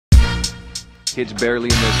Kids barely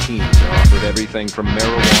in their teens are offered everything from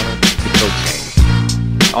marijuana to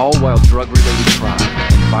cocaine. All while drug-related crime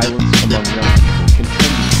and violence among young people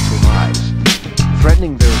continues to rise,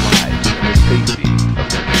 threatening their lives and the safety of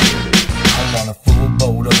their community. I'm on a full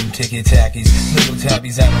boat of them ticky-tackies, little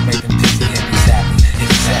tabbies that'll make them dizzy and be happy.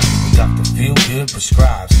 Exactly what Dr. Feel-Good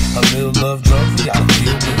prescribes. A little love drug for y'all to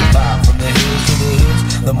feel good vibe. From the hills to the hoods,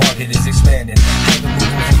 the market is expanding. I've been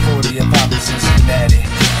moving from 40 and popping Cincinnati.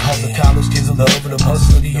 All the college kids are loving them,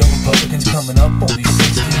 hustling the young Republicans coming up, only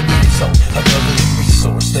 16 years old. A government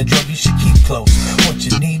resource that drug you should keep close. What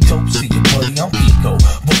you need, dope, see your buddy on Pico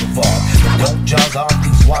Boulevard. But don't jaws off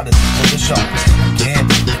these waters for the sharks.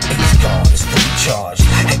 Gambling, the ace card is fully charged.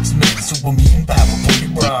 X-Men, super mutant power, pretty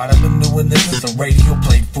broad. I've been doing this since the radio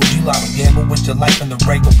played Fuji Lotto. Gamble with your life and the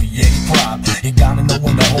rate will be any prime. You gotta know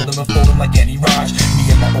when to hold them and fold them like any Raj.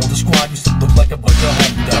 Me and my older squad used to look like a bunch of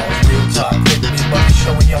home dogs. Real time, making me money,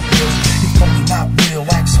 showing y'all bills. If only not real,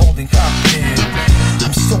 wax holding cocktail.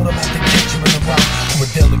 I'm sort of like the catcher in the rock. I'm a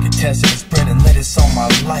delicatessen, spreading lettuce on my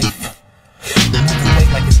life. Moving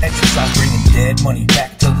weight like it's exercise, bringing dead money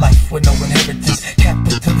back to life with no inheritance.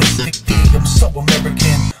 Capitalistic pig, I'm so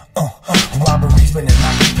American. Robbery's been an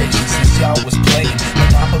occupation since y'all was playing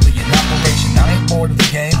Monopoly in operation. I ain't bored of the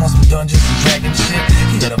game, on some Dungeons and Dragons shit.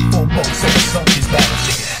 He had a full boat, so I sunk his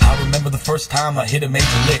battleship. I remember the first time I hit a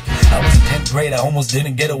major lick. I was in 10th grade, I almost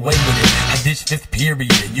didn't get away with it. I ditched 5th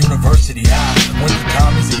period at university. I went to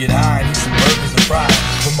Tommy's to get high and eat some burgers and fries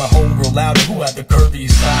with my homegirl louder, who had the curvy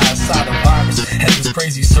size. Saw the virus, had this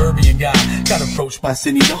crazy Serbian guy. Got approached by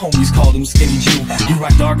Cindy, the homies called him Skinny Jew. He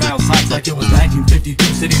rocked Argyle socks like it was 1952.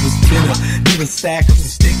 Said he was bitter, giving stack of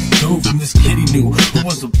some sticky goo from this kid he knew, who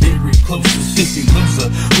was a big recluse, a sissy loser,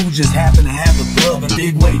 who just happened to have a glove and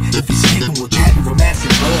big weight. If he's kicking, we'll jack him for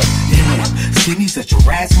massive blood. Damn, Cindy's such a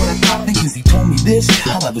rat's what I thought. And since he told me this,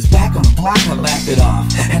 I'll have his back on the block and laugh it off.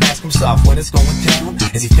 And ask him soft when it's going down.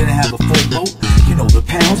 Is he finna have a full boat? You know the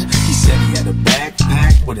pounds. He said he had a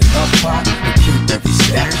backpack with enough pot to keep every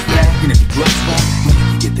stash back. And if he drugs spot, he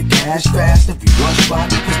can get the cash fast. If he rush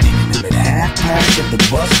spot, he's meeting him at half-past at the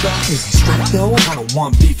bus stop. Is he straight though? I don't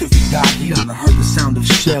want beef if he got heat. I heard the sound of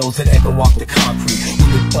shells that echo off the concrete. When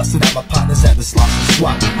they busted out, my partners had the slots and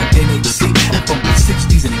swap. My NHC, I'm from the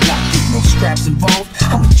 60s and it got deep, no straps involved.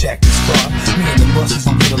 I'ma jack this fraud. Me and the buses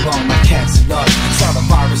don't get along like cats and dogs. Saw the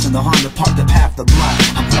virus in the Honda parked up half the block.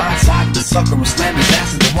 I'm blindsided the sucker and slammed his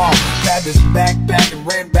ass in the wall. Grabbed his backpack and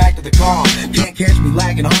ran back to the car. Can't catch me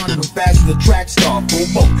lagging on and fast as the track star. Full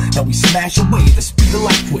boat, now we smash away at the speed of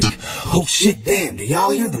light quick. Oh shit, damn, do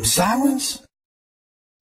y'all hear them sirens?